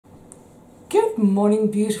Good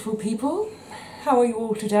morning, beautiful people. How are you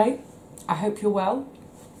all today? I hope you're well.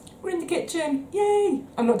 We're in the kitchen, yay!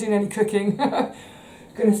 I'm not doing any cooking. Going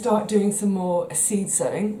to start doing some more seed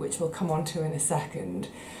sowing, which we'll come on to in a second.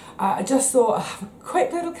 I just thought I'd have a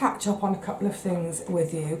quick little catch up on a couple of things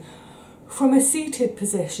with you from a seated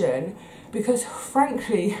position, because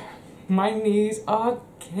frankly, my knees are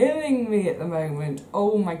killing me at the moment.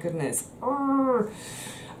 Oh my goodness.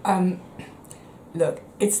 Look,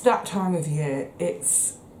 it's that time of year.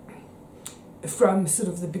 It's from sort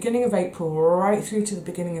of the beginning of April right through to the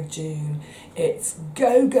beginning of June. It's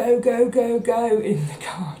go, go, go, go, go in the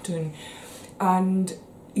garden. And,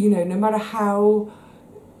 you know, no matter how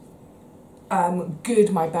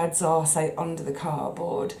good my beds are, say, under the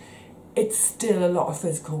cardboard, it's still a lot of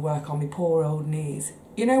physical work on my poor old knees.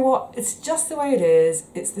 You know what? It's just the way it is.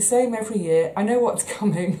 It's the same every year. I know what's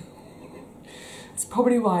coming. It's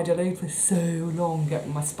probably why I delayed for so long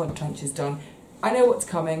getting my spud trenches done. I know what's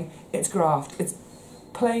coming. It's graft. It's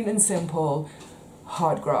plain and simple,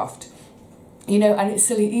 hard graft. You know, and it's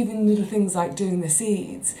silly, even little things like doing the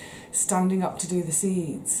seeds, standing up to do the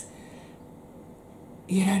seeds.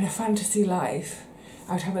 You know, in a fantasy life,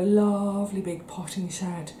 I would have a lovely big potting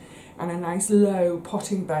shed and a nice low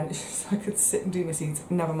potting bench so I could sit and do my seeds.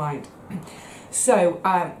 Never mind. So,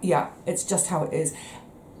 yeah, it's just how it is.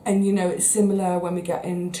 And you know, it's similar when we get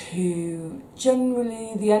into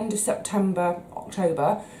generally the end of September,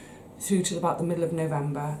 October, through to about the middle of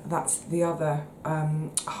November. That's the other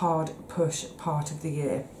hard push part of the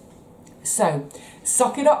year. So,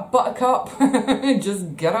 suck it up, buttercup.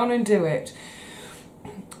 Just get on and do it.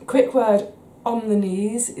 Quick word on the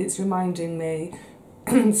knees. It's reminding me,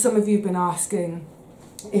 some of you have been asking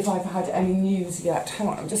if I've had any news yet. Hang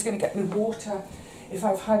on, I'm just going to get the water. If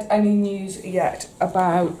I've had any news yet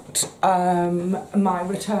about my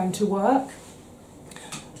return to work.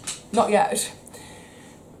 Not yet.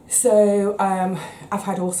 So I've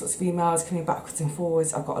had all sorts of emails coming backwards and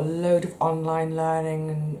forwards. I've got a load of online learning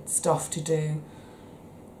and stuff to do.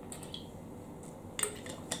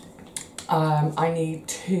 I need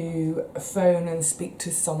to phone and speak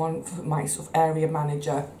to someone, my sort of area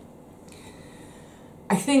manager.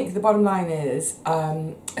 I think the bottom line is,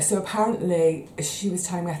 so apparently she was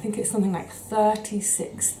telling me, I think it's something like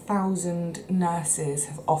 36,000 nurses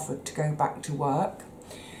have offered to go back to work.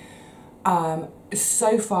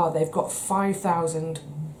 So far they've got 5,000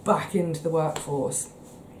 back into the workforce.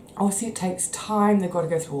 Obviously it takes time, they've got to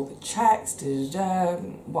go through all the checks,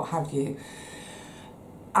 what have you.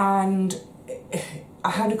 And I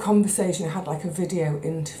had a conversation, I had like a video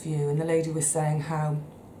interview, and the lady was saying how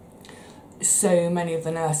so many of the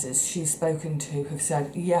nurses she's spoken to have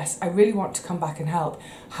said, yes, I really want to come back and help.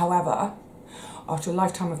 However, after a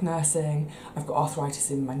lifetime of nursing, I've got arthritis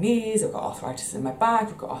in my knees, I've got arthritis in my back,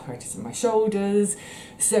 I've got arthritis in my shoulders.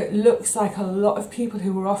 So it looks like a lot of people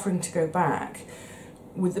who were offering to go back,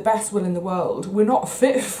 with the best will in the world, were not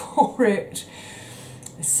fit for it.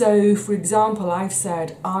 So, for example, I've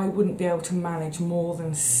said I wouldn't be able to manage more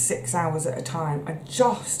than 6 hours at a time. I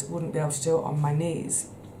just wouldn't be able to do it on my knees.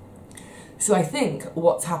 So I think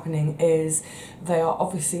what's happening is they are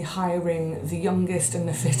obviously hiring the youngest and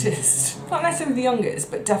the fittest. Not necessarily the youngest,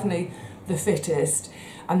 but definitely the fittest.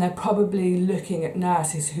 And they're probably looking at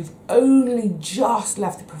nurses who've only just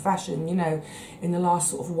left the profession, you know, in the last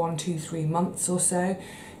sort of 1, 2, 3 months or so,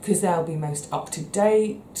 because they'll be most up to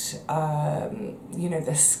date. You know,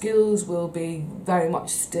 their skills will be very much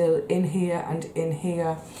still in here and in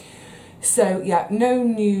here. So yeah, no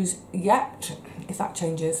news yet. If that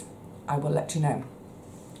changes, I will let you know.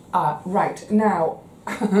 Right, now,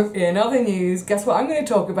 in other news, guess what I'm going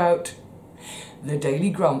to talk about? The daily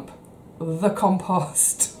grump, the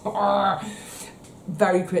compost.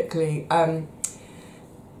 Very quickly.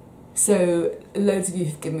 So, loads of you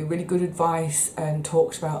have given me really good advice and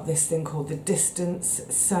talked about this thing called the distance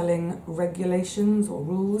selling regulations or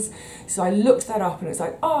rules. So I looked that up and it's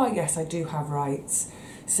like, oh yes, I do have rights.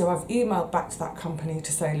 So I've emailed back to that company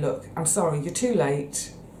to say, look, I'm sorry, you're too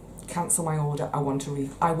late. Cancel my order. I would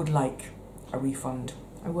like a refund.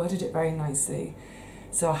 I worded it very nicely.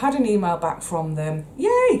 So I had an email back from them.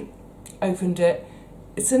 Yay! Opened it.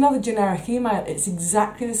 It's another generic email. It's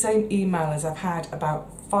exactly the same email as I've had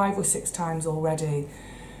about 5 or 6 times already.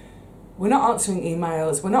 We're not answering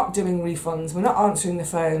emails. We're not doing refunds. We're not answering the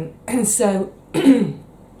phone. And so the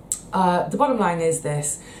bottom line is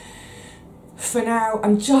this. For now,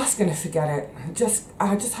 I'm just going to forget it.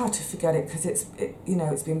 I just had to forget it because it's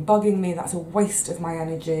been bugging me. That's a waste of my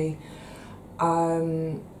energy.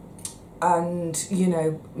 And, you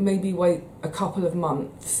know, maybe wait a couple of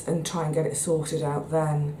months and try and get it sorted out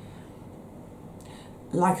then.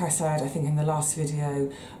 like I said, I think in the last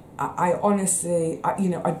video, I honestly, you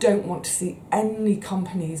know, I don't want to see any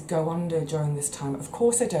companies go under during this time. Of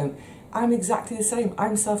course I don't. I'm exactly the same.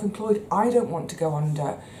 I'm self-employed. I don't want to go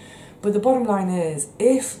under. But the bottom line is,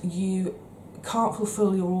 if you can't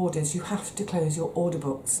fulfill your orders, you have to close your order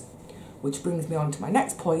books. Which brings me on to my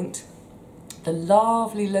next point. The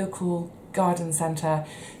lovely local garden centre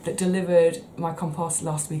that delivered my compost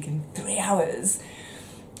last week in 3 hours.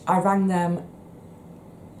 I rang them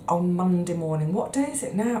on Monday morning. What day is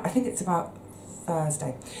it now? I think it's about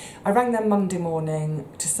Thursday. I rang them Monday morning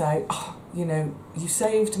to say, oh, you know, you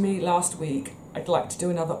saved me last week. I'd like to do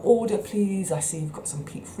another order, please. I see you've got some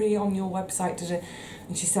peat free on your website today.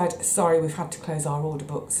 And she said, sorry, we've had to close our order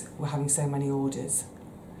books. We're having so many orders.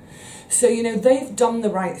 So, you know, they've done the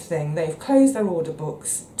right thing. They've closed their order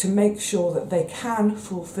books to make sure that they can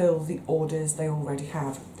fulfill the orders they already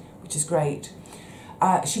have, which is great.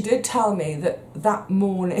 She did tell me that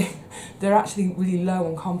morning they're actually really low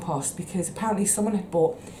on compost because apparently someone had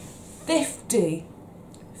bought 50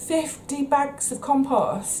 bags of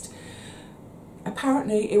compost.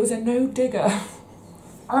 Apparently it was a no digger.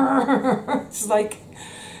 It's like,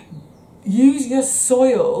 use your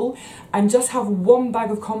soil and just have 1 bag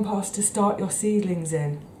of compost to start your seedlings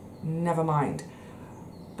in. Never mind.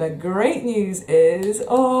 The great news is,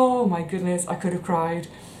 oh my goodness, I could have cried.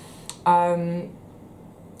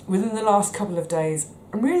 Within the last couple of days,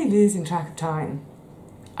 I'm really losing track of time.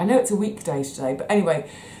 I know it's a weekday today, but anyway,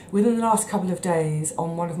 within the last couple of days,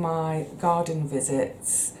 on one of my garden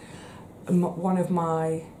visits, one of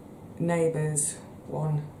my neighbours,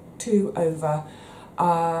 2 over,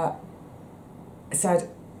 said,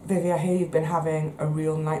 Vivi, I hear you've been having a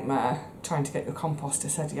real nightmare trying to get your compost. I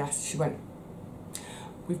said yes. She went,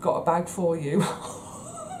 we've got a bag for you.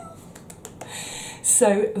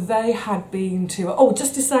 So they had been to, oh,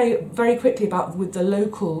 just to say very quickly about with the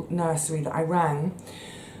local nursery that I rang,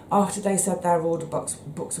 after they said their order books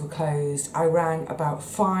were closed, I rang about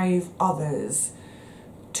 5 others,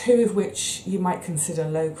 2 of which you might consider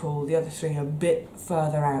local, the other 3 are a bit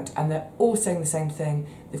further out, and they're all saying the same thing.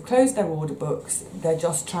 They've closed their order books, they're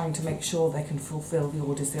just trying to make sure they can fulfil the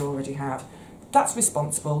orders they already have. That's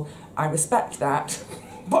responsible, I respect that,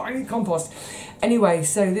 but I need compost. Anyway,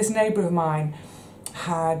 so this neighbour of mine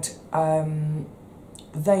had,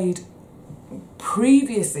 they'd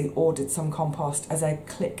previously ordered some compost as a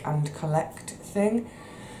click and collect thing.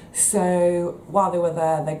 So while they were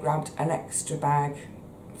there, they grabbed an extra bag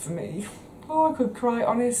for me. Oh, I could cry,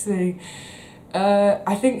 honestly.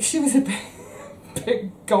 I think she was a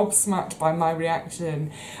bit gobsmacked by my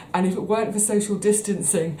reaction, and if it weren't for social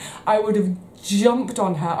distancing, I would have jumped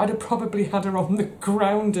on her. I'd have probably had her on the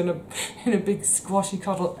ground in a big squashy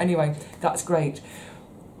cuddle. Anyway, that's great.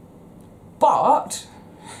 But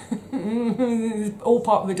all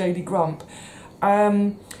part of the daily grump.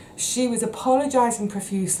 She was apologising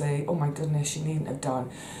profusely. Oh my goodness, she needn't have done.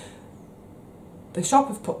 The shop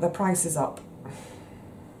have put their prices up.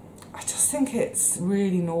 I just think it's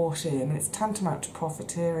really naughty. I mean, it's tantamount to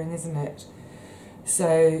profiteering, isn't it?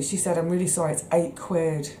 So she said, I'm really sorry, it's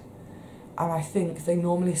 £8. And I think they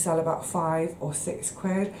normally sell about 5 or 6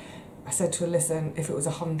 quid. I said to her, listen, if it was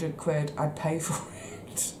 100 quid, I'd pay for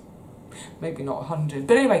it. Maybe not 100.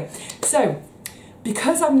 But anyway, so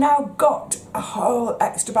because I've now got a whole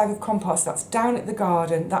extra bag of compost that's down at the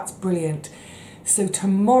garden, that's brilliant. So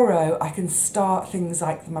tomorrow I can start things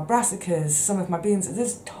like my brassicas, some of my beans.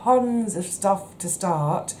 There's tons of stuff to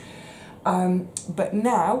start. But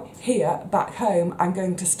now, here, back home, I'm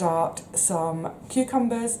going to start some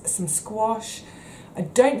cucumbers, some squash. I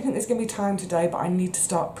don't think there's going to be time today, but I need to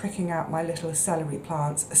start pricking out my little celery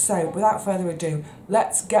plants. So, without further ado,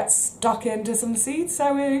 let's get stuck into some seed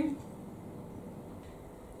sowing.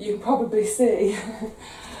 You can probably see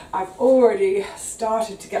I've already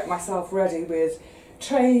started to get myself ready with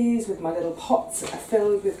trays, with my little pots that are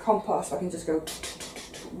filled with compost. I can just go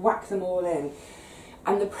whack them all in.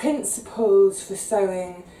 And the principles for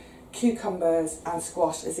sowing cucumbers and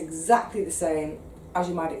squash is exactly the same as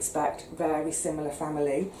you might expect, very similar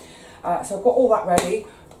family. So I've got all that ready.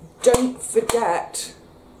 Don't forget,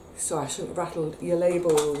 sorry I shouldn't have rattled your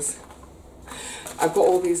labels. I've got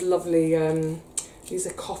all these lovely, these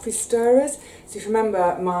are coffee stirrers. So if you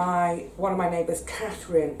remember one of my neighbours,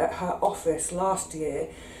 Catherine, at her office last year,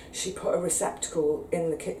 she put a receptacle in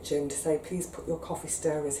the kitchen to say, please put your coffee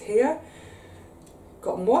stirrers here.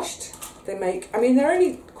 Got them washed. They make, I mean, they're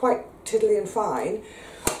only quite tiddly and fine,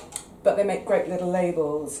 but they make great little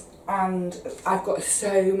labels. And I've got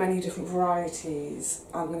so many different varieties.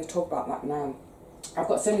 I'm going to talk about that now. I've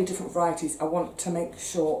got so many different varieties. I want to make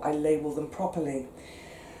sure I label them properly.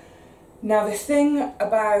 Now the thing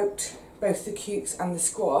about both the cukes and the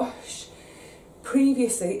squash,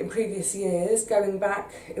 previously, in previous years, going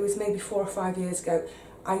back, it was maybe 4 or 5 years ago,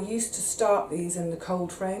 I used to start these in the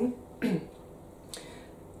cold frame.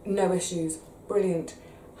 No issues, brilliant.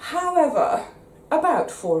 However,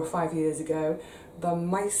 about 4 or 5 years ago, the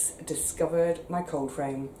mice discovered my cold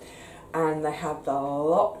frame and they had the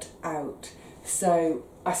lot out. So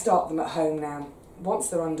I start them at home now. Once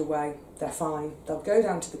they're underway, they're fine. They'll go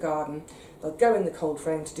down to the garden, they'll go in the cold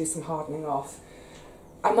frame to do some hardening off.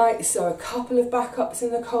 I might sow a couple of backups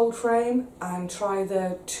in the cold frame and try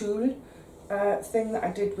the tulle thing that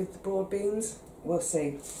I did with the broad beans. We'll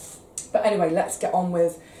see. But anyway, let's get on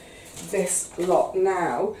with this lot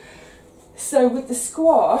now. So with the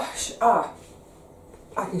squash, I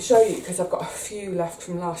can show you because I've got a few left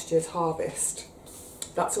from last year's harvest.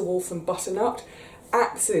 That's a wolf and butternut.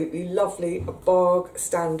 Absolutely lovely bog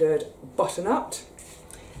standard butternut.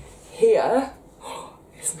 Here,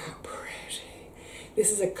 isn't that pretty?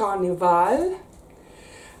 This is a carnival.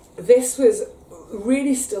 This was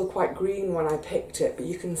really still quite green when I picked it, but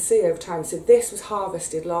you can see over time. So this was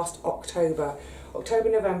harvested last October. October,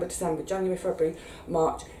 November, December, January, February,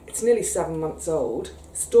 March. It's nearly 7 months old.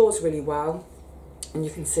 Stores really well. And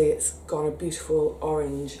you can see it's gone a beautiful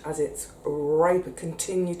orange as it's ripe,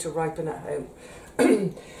 continue to ripen at home.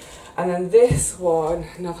 And then this one,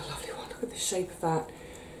 another lovely one. Look at the shape of that.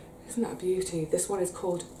 Isn't that a beauty? This one is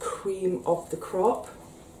called Cream of the Crop.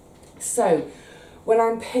 So when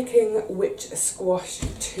I'm picking which squash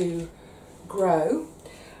to grow,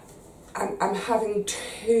 I'm having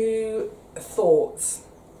two thoughts.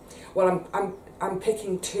 Well, I'm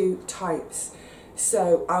picking two types.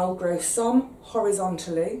 So I'll grow some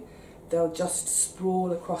horizontally. They'll just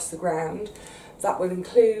sprawl across the ground. That will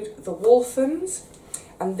include the Walthams.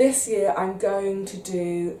 And this year I'm going to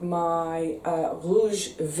do my Rouge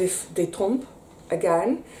Vif des Tempes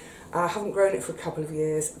again. I haven't grown it for a couple of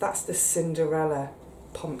years. That's the Cinderella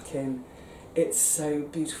pumpkin. It's so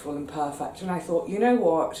beautiful and perfect. And I thought, you know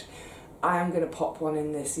what? I am going to pop one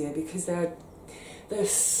in this year because they're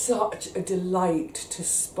such a delight to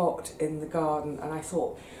spot in the garden. And I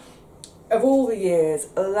thought, of all the years,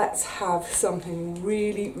 let's have something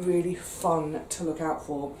really, really fun to look out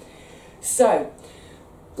for. So,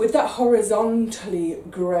 with that horizontally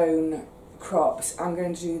grown crops, I'm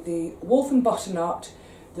going to do the Wolf and Butternut,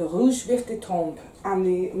 the Rouge Vif des Tempes, and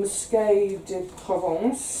the Muscat de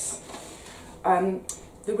Provence.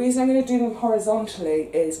 The reason I'm going to do them horizontally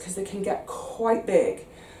is because they can get quite big.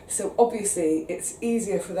 So obviously it's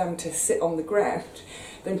easier for them to sit on the ground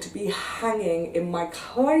than to be hanging in my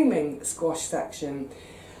climbing squash section.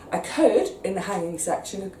 I could, in the hanging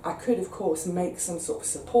section, I could of course make some sort of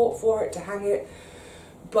support for it to hang it,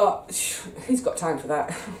 but who's got time for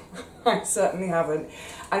that? I certainly haven't.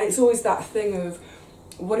 And it's always that thing of,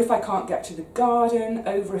 what if I can't get to the garden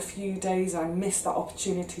over a few days, I miss that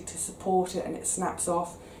opportunity to support it and it snaps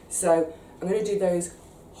off. So I'm going to do those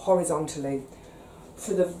horizontally.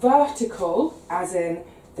 For the vertical, as in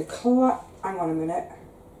the hang on a minute.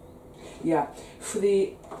 Yeah, for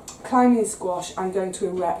the climbing squash, I'm going to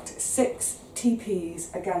erect 6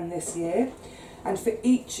 teepees again this year. And for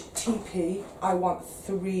each teepee, I want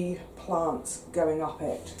 3 plants going up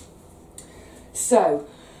it. So,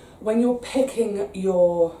 when you're picking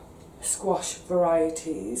your squash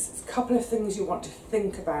varieties, there's a couple of things you want to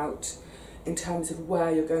think about in terms of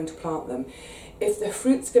where you're going to plant them. If the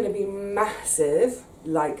fruit's going to be massive,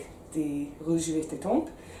 like the Rouge Vif des Tempes,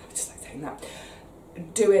 I just like saying that,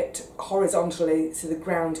 do it horizontally so the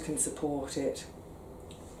ground can support it.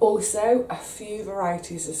 Also, a few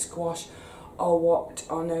varieties of squash are what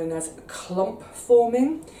are known as clump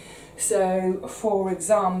forming. So, for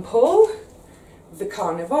example, the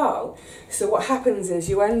Carnival. So what happens is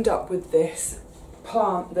you end up with this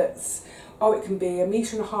plant that's, it can be 1.5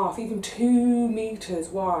 meters, even 2 meters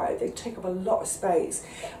wide. They take up a lot of space,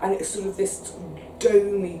 and it's sort of this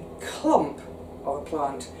domey clump of a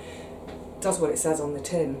plant. Does what it says on the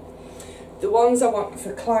tin. The ones I want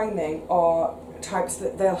for climbing are types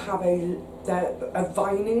that they'll have a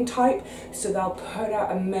vining type, so they'll put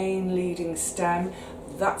out a main leading stem.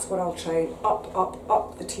 That's what I'll train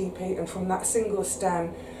up the teepee, and from that single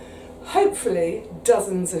stem, hopefully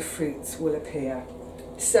dozens of fruits will appear.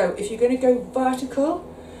 So if you're going to go vertical,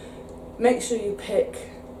 make sure you pick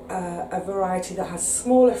a variety that has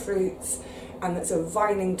smaller fruits and that's a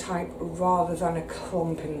vining type rather than a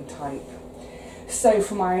clumping type. So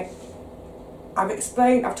for my,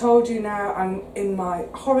 I've told you now, I'm in my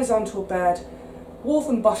horizontal bed, Wolf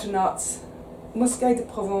and Butternuts, Muscat de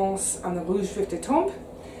Provence and the Rouge Vif des Tempes.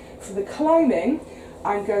 For the climbing,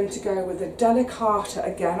 I'm going to go with a delicata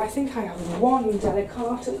again. I think I have one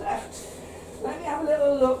delicata left. Let me have a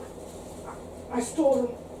little look. I store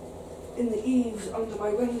them in the eaves under my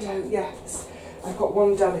window. Yes, I've got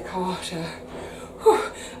one delicata.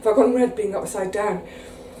 I've gone red being upside down.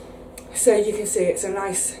 So you can see it's a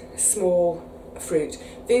nice small fruit.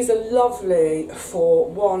 These are lovely for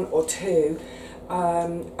one or two.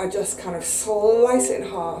 I just kind of slice it in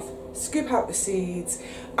half, scoop out the seeds,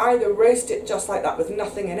 either roast it just like that with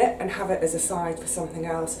nothing in it and have it as a side for something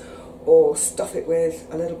else, or stuff it with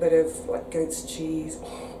a little bit of like goat's cheese.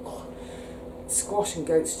 Oh, squash and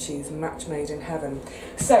goat's cheese, match made in heaven.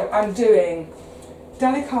 So I'm doing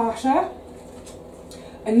delicata,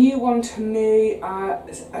 a new one to me,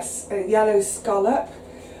 a yellow scallop.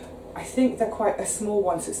 I think they're quite a small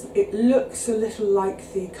one, so it looks a little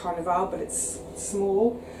like the carnival, but it's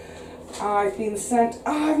small. I've been sent,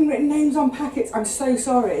 I haven't written names on packets, I'm so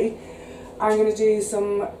sorry. I'm going to do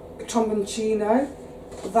some tromboncino.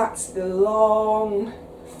 That's the long,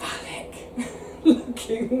 phallic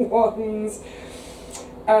looking ones.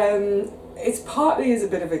 It's partly as a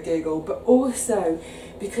bit of a giggle, but also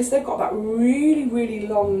because they've got that really, really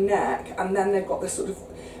long neck, and then they've got this sort of,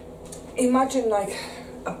 imagine like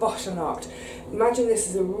a butternut. Imagine this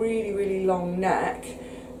is a really, really long neck.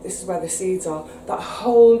 This is where the seeds are. That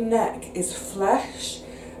whole neck is flesh,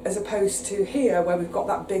 as opposed to here where we've got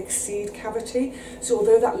that big seed cavity. So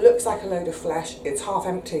although that looks like a load of flesh, it's half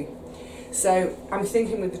empty. So I'm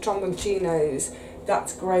thinking with the tromboncinos,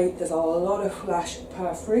 that's great. There's a lot of flesh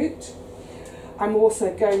per fruit. I'm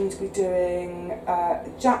also going to be doing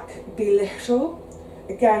Jack Be Little.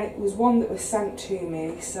 Again, it was one that was sent to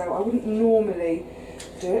me, so I wouldn't normally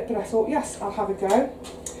do it, but I thought, yes, I'll have a go.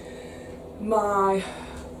 My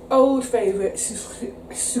old favourite,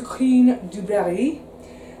 Sucrine du Berry,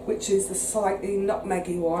 which is the slightly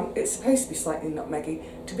nutmeggy one. It's supposed to be slightly nutmeggy.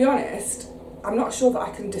 To be honest, I'm not sure that I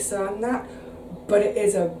can discern that, but it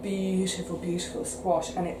is a beautiful, beautiful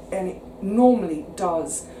squash, and it normally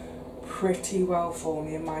does pretty well for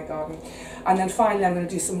me in my garden. And then finally I'm going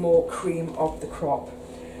to do some more cream of the crop.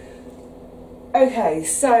 Okay,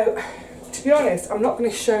 so to be honest, I'm not going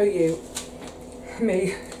to show you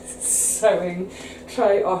me sowing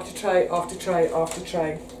tray after tray after tray after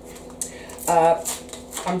tray.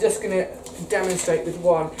 I'm just going to demonstrate with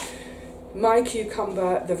one. My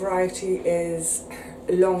cucumber, the variety is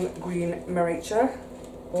Long Green Maraîcher,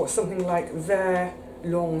 or something like Vert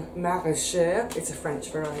Long Maraîcher. It's a French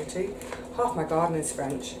variety. Half my garden is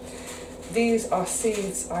French. These are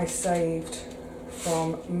seeds I saved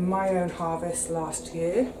from my own harvest last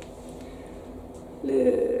year.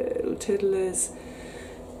 Little tiddlers.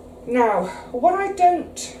 Now, what I've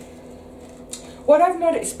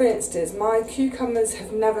not experienced is my cucumbers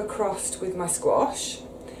have never crossed with my squash.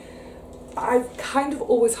 I've kind of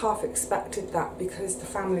always half expected that because the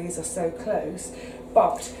families are so close,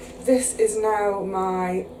 but this is now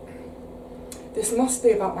this must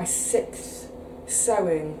be about my 6th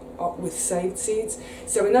sowing with saved seeds.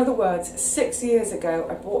 So in other words, 6 years ago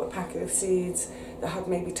I bought a packet of seeds that had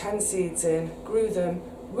maybe 10 seeds in, grew them,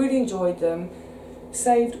 really enjoyed them,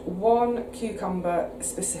 saved one cucumber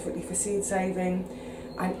specifically for seed saving,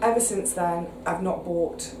 and ever since then I've not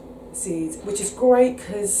bought seeds, which is great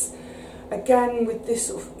because again with this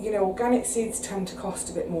sort of, you know, organic seeds tend to cost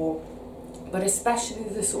a bit more, but especially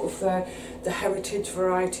the sort of the heritage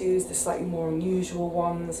varieties, the slightly more unusual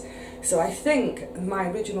ones. So I think my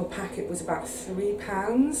original packet was about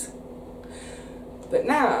 £3, but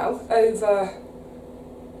now over,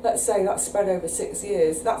 let's say that's spread over 6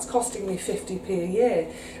 years, that's costing me 50p a year.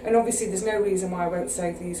 And obviously there's no reason why I won't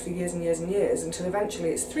save these for years and years and years until eventually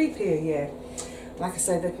it's 3p a year. Like I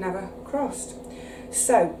say, they've never crossed.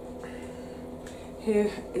 So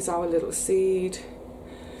here is our little seed,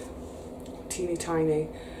 teeny tiny.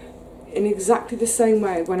 In exactly the same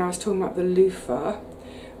way when I was talking about the loofah,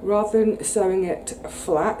 rather than sowing it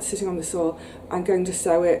flat, sitting on the soil, I'm going to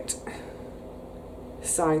sow it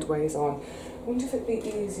sideways on. I wonder if it'd be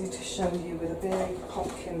easy to show you with a big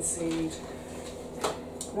pumpkin seed.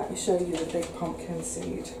 Let me show you the big pumpkin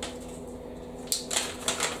seed.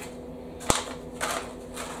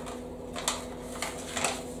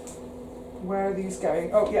 Where are these going?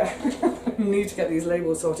 Oh yeah, I need to get these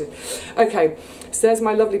labels sorted. Okay, so there's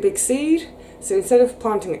my lovely big seed. So instead of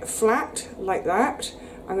planting it flat like that,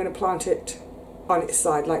 I'm going to plant it on its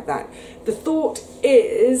side like that. The thought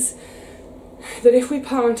is that if we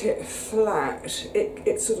plant it flat, it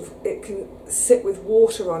can sit with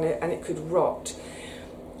water on it and it could rot.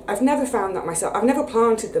 I've never found that myself. I've never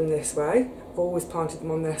planted them this way. I've always planted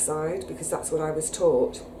them on their side because that's what I was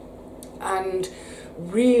taught. And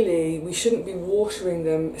really we shouldn't be watering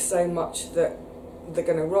them so much that they're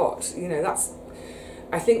going to rot. You know, that's,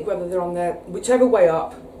 I think whether they're on their, whichever way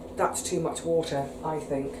up, that's too much water, I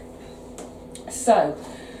think. So,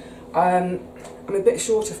 I'm a bit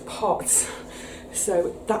short of pots,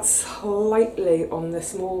 so that's slightly on the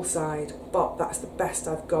small side, but that's the best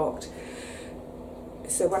I've got.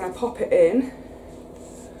 So when I pop it in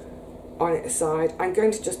on its side, I'm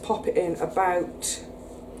going to just pop it in about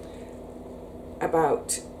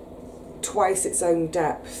twice its own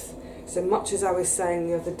depth. So much as I was saying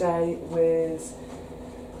the other day with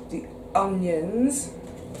the onions,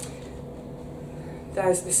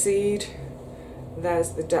 there's the seed,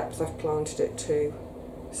 there's the depth I've planted it to.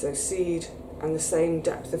 So seed and the same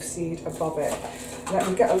depth of seed above it. Let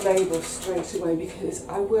me get a label straight away because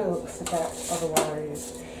I will forget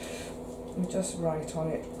otherwise. And just write on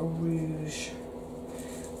it rouge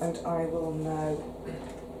and I will know.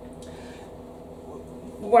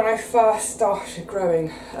 When I first started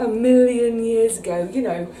growing a million years ago, you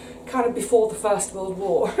know, kind of before the First World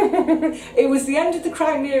War, it was the end of the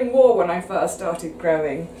Crimean War when I first started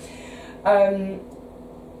growing. I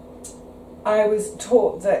was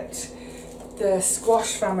taught that the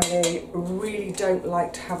squash family really don't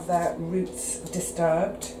like to have their roots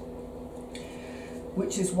disturbed,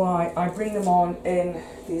 which is why I bring them on in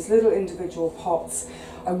these little individual pots.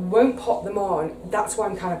 I won't pot them on, that's why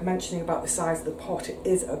I'm kind of mentioning about the size of the pot, it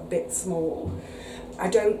is a bit small. I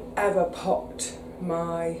don't ever pot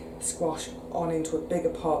my squash on into a bigger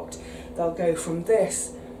pot. They'll go from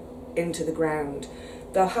this into the ground.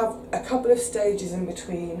 They'll have a couple of stages in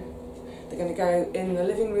between. They're going to go in the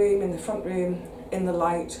living room, in the front room, in the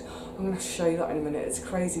light. I'm going to show you that in a minute, it's a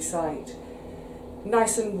crazy sight.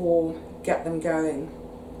 Nice and warm, get them going.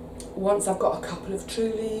 Once I've got a couple of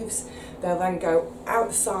true leaves, they'll then go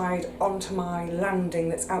outside onto my landing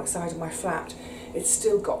that's outside of my flat. It's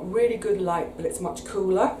still got really good light, but it's much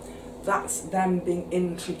cooler. That's them being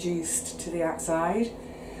introduced to the outside.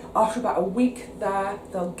 After about a week there,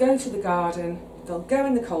 they'll go to the garden, they'll go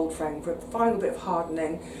in the cold frame for a final bit of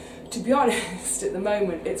hardening. To be honest, at the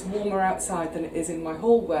moment, it's warmer outside than it is in my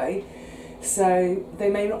hallway, so they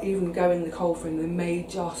may not even go in the cold frame, they may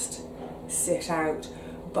just sit out.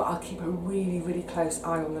 But I'll keep a really, really close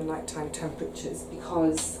eye on the nighttime temperatures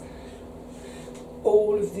because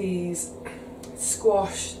all of these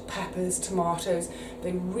squash, peppers, tomatoes,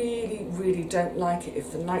 they really, really don't like it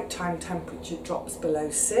if the nighttime temperature drops below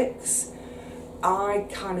 6. I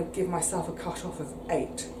kind of give myself a cut-off of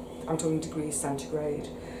 8. I'm talking degrees centigrade.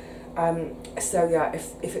 So yeah,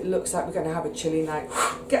 if it looks like we're going to have a chilly night,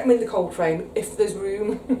 get them in the cold frame if there's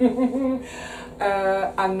room.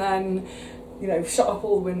 And then, you know, shut up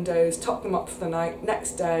all the windows, top them up for the night.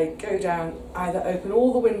 Next day, go down, either open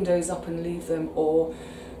all the windows up and leave them, or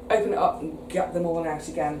open it up and get them all out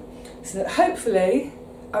again. So that hopefully,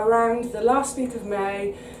 around the last week of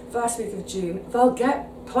May, first week of June, they'll get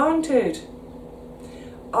planted.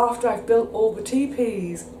 After I've built all the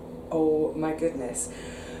teepees. Oh my goodness.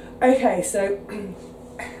 Okay, so,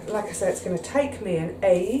 like I said, it's going to take me an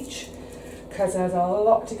age, because there's a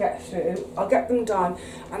lot to get through. I'll get them done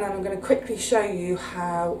and then I'm going to quickly show you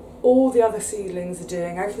how all the other seedlings are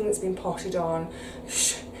doing, everything that's been potted on,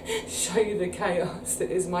 show you the chaos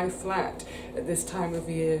that is my flat at this time of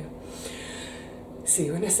year. See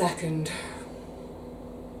you in a second.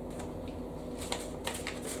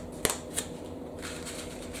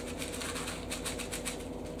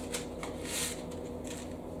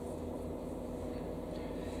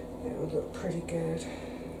 It will look pretty good.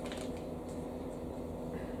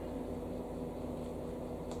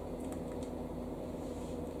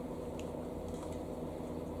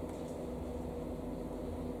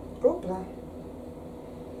 Problem.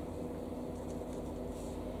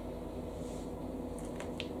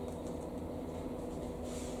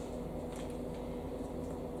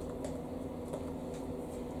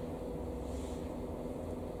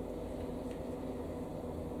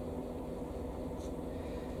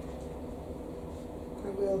 I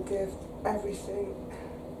will give everything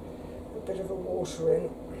a bit of a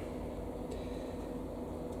watering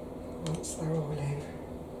once they're all in.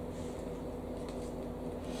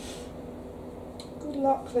 Good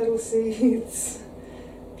luck, little seeds.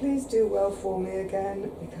 Please do well for me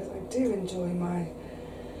again, because I do enjoy my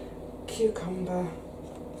cucumber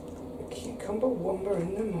wumber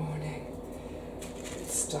in the morning. Good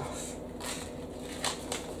stuff.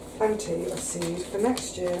 Plenty of seed for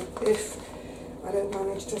next year if I don't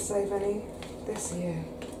manage to save any this year.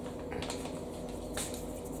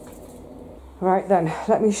 Right then,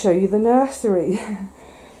 let me show you the nursery.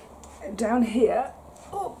 Down here,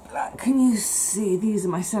 oh, can you see, these are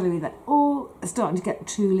my celery that all are starting to get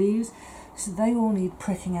true leaves, so they all need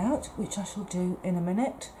pricking out, which I shall do in a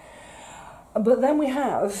minute. But then we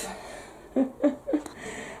have,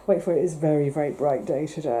 wait for it, it's a very, very bright day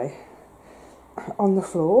today, on the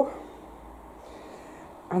floor,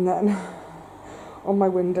 and then on my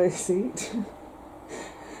window seat,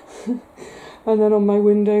 and then on my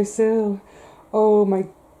windowsill. Oh my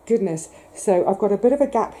goodness. So I've got a bit of a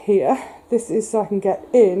gap here. This is so I can get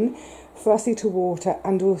in, firstly to water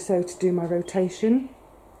and also to do my rotation,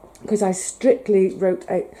 because I strictly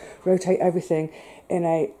rotate everything in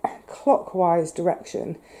a clockwise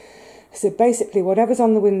direction. So basically whatever's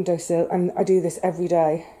on the windowsill, and I do this every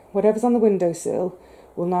day, whatever's on the windowsill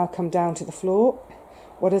will now come down to the floor.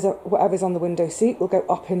 Whatever's on the window seat will go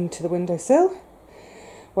up into the windowsill.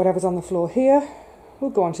 Whatever's on the floor here will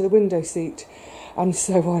go onto the window seat, and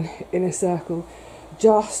so on in a circle,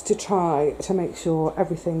 just to try to make sure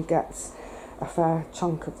everything gets a fair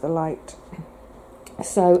chunk of the light.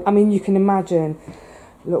 So, I mean, you can imagine,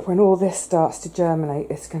 look, when all this starts to germinate,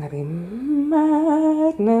 it's going to be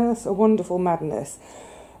madness, a wonderful madness.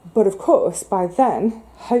 But of course, by then,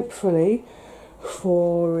 hopefully,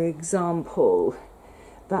 for example,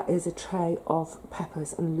 that is a tray of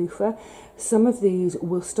peppers and loofah. Some of these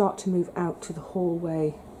will start to move out to the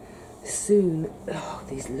hallway soon. Oh,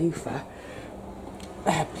 these loofah,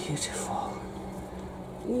 they're beautiful.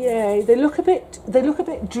 Yay, they look a bit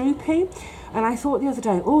droopy, and I thought the other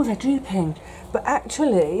day, oh, they're drooping, but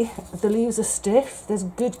actually the leaves are stiff. There's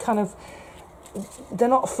good kind of, they're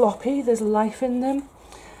not floppy, there's life in them.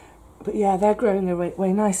 But yeah, they're growing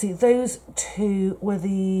away nicely. Those two were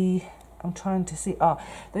the, I'm trying to see,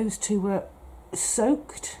 those two were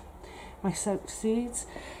soaked, my soaked seeds.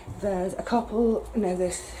 There's a couple, no,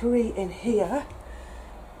 there's 3 in here,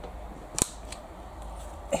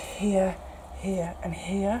 here, and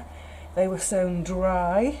here. They were sown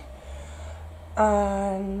dry.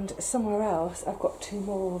 And somewhere else I've got 2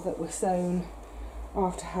 more that were sown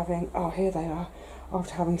after having, here they are,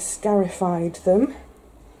 after having scarified them.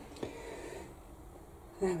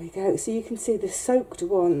 There we go. So you can see the soaked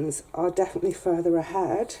ones are definitely further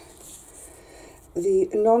ahead. The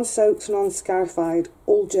non-soaked, non-scarified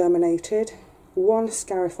all germinated. 1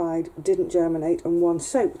 scarified didn't germinate and 1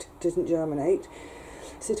 soaked didn't germinate.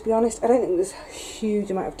 So to be honest, I don't think there's a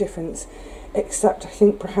huge amount of difference, except I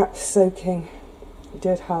think perhaps soaking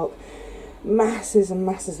did help. Masses and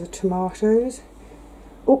masses of tomatoes.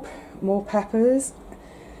 Oh, more peppers.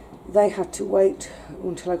 They had to wait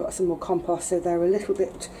until I got some more compost, so they're a little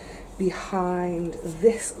bit behind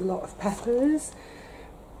this lot of peppers.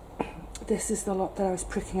 This is the lot that I was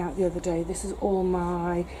pricking out the other day. This is all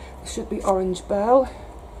my, this should be orange bell.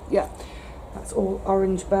 Yeah, that's all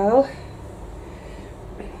orange bell.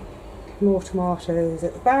 More tomatoes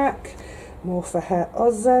at the back, more for Herr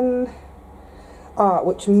Ozen.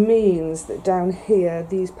 Which means that down here,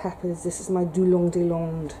 these peppers, this is my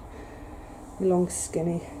Doulon, long,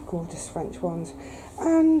 skinny, gorgeous French ones.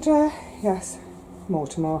 And yes, more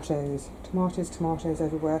tomatoes. Tomatoes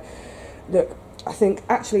everywhere. Look, I think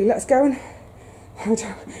actually let's go and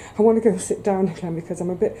I want to go and sit down again because I'm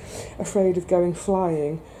a bit afraid of going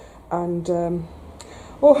flying and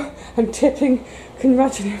and tipping. Can you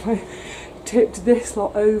imagine if I tipped this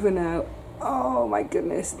lot over now? Oh my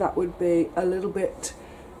goodness, that would be a little bit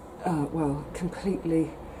well,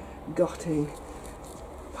 completely gutting.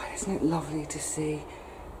 But isn't it lovely to see?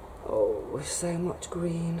 Oh, so much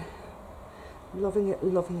green. Loving it,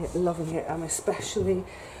 loving it, loving it. I'm especially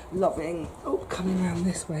loving, coming around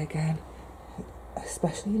this way again,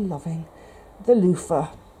 especially loving the loofah.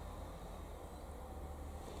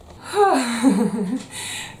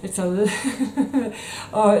 It's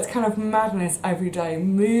it's kind of madness every day,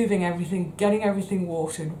 moving everything, getting everything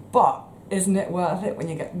watered, but isn't it worth it when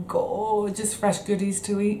you get gorgeous fresh goodies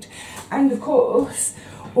to eat? And of course,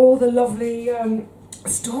 all the lovely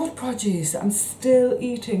stored produce that I'm still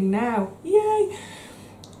eating now. Yay!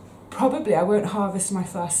 Probably I won't harvest my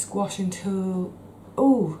first squash until,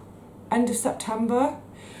 end of September.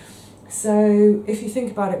 So if you think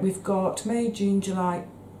about it, we've got May, June, July,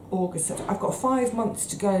 August, September. I've got 5 months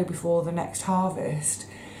to go before the next harvest.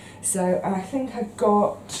 So, and I think I've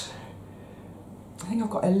got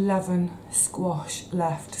 11 squash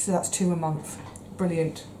left, so that's 2 a month.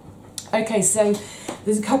 Brilliant. Okay, so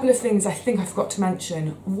there's a couple of things I think I forgot to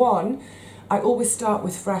mention. One, I always start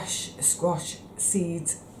with fresh squash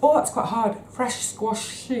seeds. Oh, that's quite hard. Fresh squash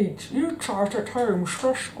seeds. You try it at home,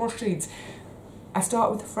 fresh squash seeds. I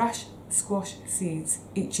start with fresh squash seeds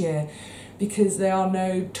each year because they are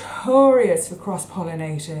notorious for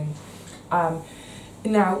cross-pollinating.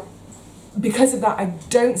 Now, because of that, I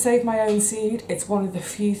don't save my own seed. It's one of the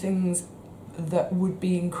few things that would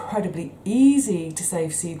be incredibly easy to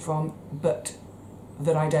save seed from, but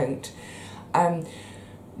that I don't.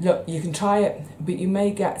 Look, you can try it, but you may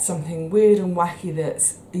get something weird and wacky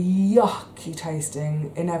that's yucky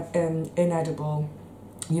tasting, inedible.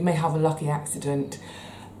 You may have a lucky accident.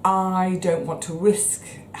 I don't want to risk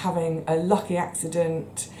having a lucky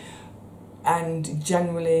accident and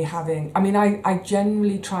generally having, I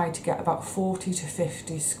generally try to get about 40 to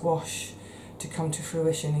 50 squash to come to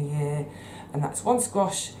fruition a year, and that's one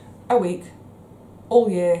squash a week, all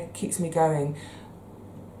year, keeps me going.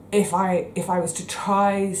 If I was to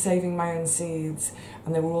try saving my own seeds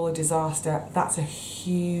and they were all a disaster, that's a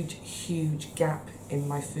huge, huge gap in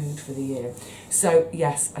my food for the year. So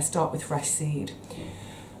yes, I start with fresh seed.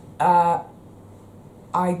 I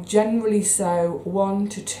generally sow 1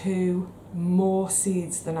 to 2 more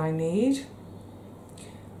seeds than I need.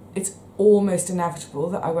 It's almost inevitable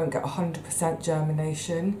that I won't get 100%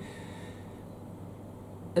 germination.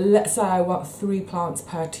 Let's say I want 3 plants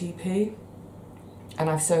per TP and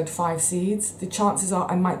I've sowed 5 seeds. The chances are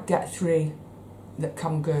I might get 3 that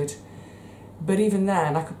come good. But even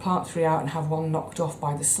then, I could plant 3 out and have 1 knocked off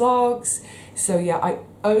by the slugs. So yeah, I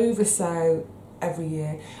oversow every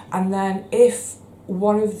year. And then if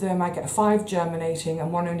one of them I get 5 germinating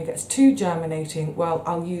and one only gets 2 germinating, well,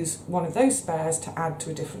 I'll use one of those spares to add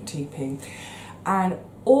to a different TP. And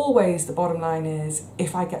always the bottom line is,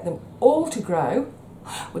 if I get them all to grow,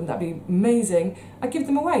 wouldn't that be amazing? I give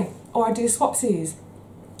them away, or I do swapsies.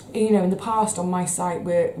 You know, in the past on my site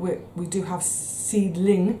we do have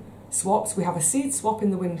seedling swaps. We have a seed swap in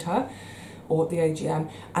the winter, or at the AGM,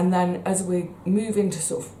 and then as we move into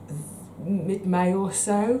sort of mid-May or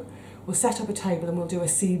so, we'll set up a table and we'll do a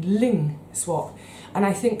seedling swap. And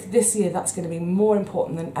I think this year that's going to be more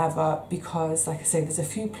important than ever because, like I say, there's a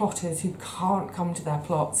few plotters who can't come to their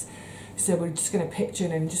plots, so we're just going to pitch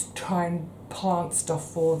in and just try and plant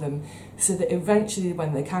stuff for them so that eventually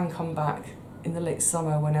when they can come back in the late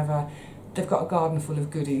summer, whenever, they've got a garden full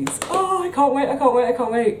of goodies. Oh, I can't wait, I can't wait, I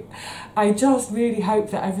can't wait. I just really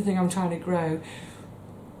hope that everything I'm trying to grow,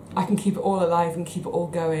 I can keep it all alive and keep it all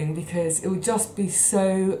going, because it would just be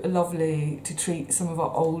so lovely to treat some of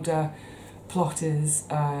our older plotters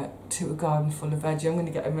to a garden full of veggie. I'm going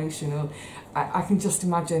to get emotional. I can just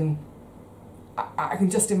imagine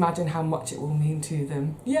how much it will mean to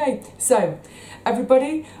them. Yay! So,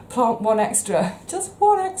 everybody, plant 1 extra. Just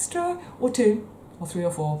 1 extra, or 2, or 3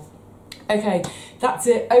 or 4. Okay, that's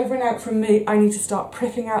it. Over and out from me. I need to start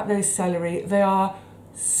pricking out those celery. They are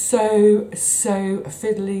so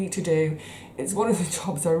fiddly to do. It's one of the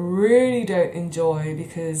jobs I really don't enjoy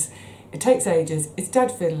because it takes ages. It's dead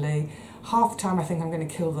fiddly. Half the time I think I'm going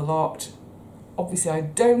to kill the lot. Obviously I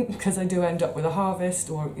don't, because I do end up with a harvest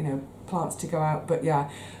or, you know, plants to go out. But yeah,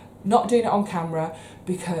 not doing it on camera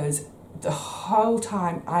because the whole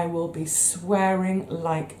time I will be swearing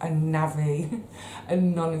like a navvy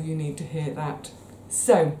and none of you need to hear that.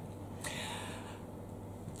 So,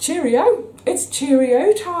 cheerio! It's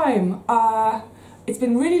Cheerio time! It's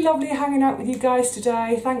been really lovely hanging out with you guys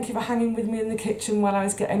today. Thank you for hanging with me in the kitchen while I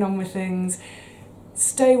was getting on with things.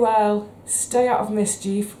 Stay well, stay out of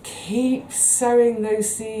mischief, keep sowing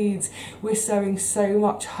those seeds. We're sowing so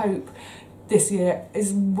much hope this year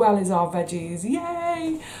as well as our veggies.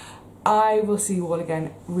 Yay! I will see you all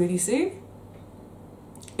again really soon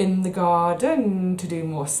in the garden to do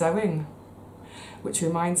more sowing. Which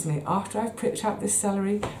reminds me, after I've pricked out this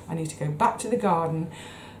celery, I need to go back to the garden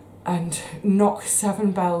and knock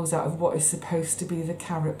 7 bells out of what is supposed to be the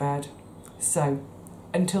carrot bed. So,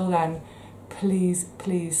 until then, please,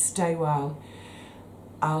 please stay well.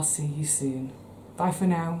 I'll see you soon. Bye for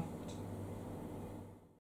now.